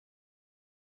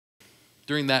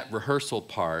during that rehearsal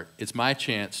part, it's my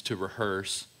chance to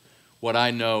rehearse what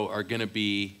I know are going to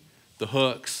be the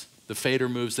hooks, the fader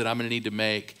moves that I'm going to need to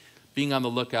make, being on the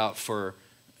lookout for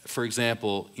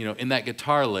example, you know, in that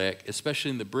guitar lick,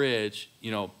 especially in the bridge,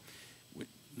 you know,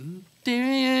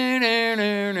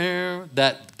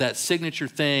 that signature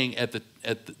thing at the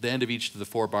end of each of the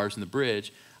 4 bars in the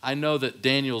bridge, I know that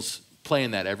Daniel's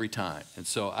playing that every time. And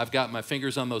so I've got my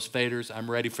fingers on those faders. I'm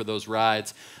ready for those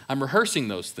rides. I'm rehearsing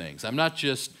those things. I'm not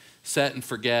just set and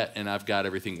forget and I've got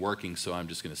everything working, so I'm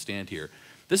just going to stand here.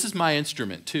 This is my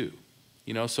instrument too,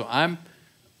 you know, so I'm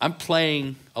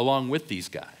playing along with these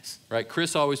guys, right?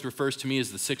 Chris always refers to me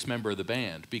as the 6th member of the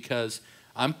band because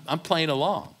I'm playing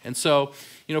along. And so,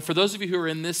 you know, for those of you who are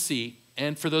in this seat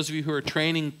and for those of you who are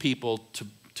training people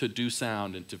to do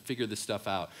sound and to figure this stuff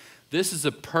out, this is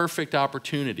a perfect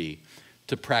opportunity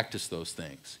to practice those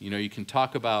things. You know, you can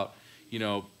talk about, you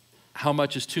know, how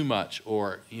much is too much,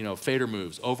 or, you know, fader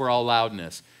moves, overall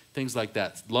loudness, things like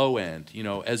that, low end. You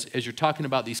know, as you're talking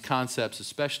about these concepts,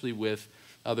 especially with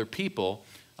other people,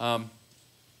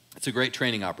 it's a great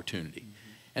training opportunity.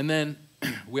 And then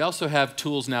we also have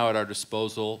tools now at our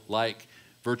disposal like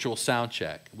virtual sound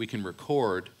check. We can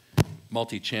record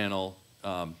multi-channel,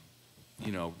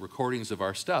 you know, recordings of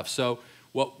our stuff. So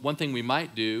one thing we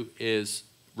might do is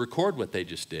record what they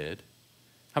just did.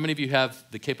 How many of you have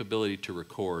the capability to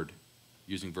record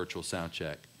using virtual sound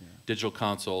check, digital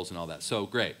consoles and all that? So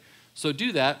great. So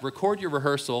do that, record your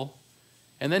rehearsal,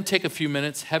 and then take a few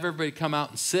minutes, have everybody come out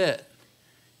and sit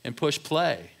and push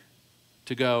play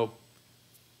to go,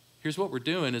 here's what we're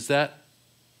doing. Is that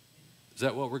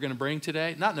what we're going to bring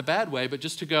today? Not in a bad way, but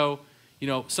just to go, you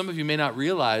know, some of you may not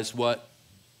realize what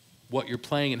you're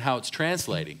playing and how it's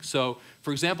translating. So,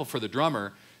 for example, for the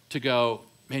drummer, to go,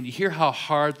 man, you hear how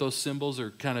hard those cymbals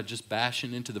are kind of just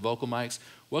bashing into the vocal mics?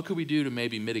 What could we do to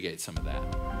maybe mitigate some of that?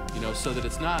 You know, so that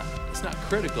it's not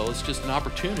critical, it's just an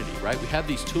opportunity, right? We have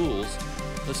these tools,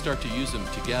 let's start to use them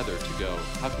together to go,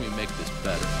 how can we make this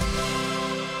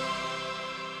better?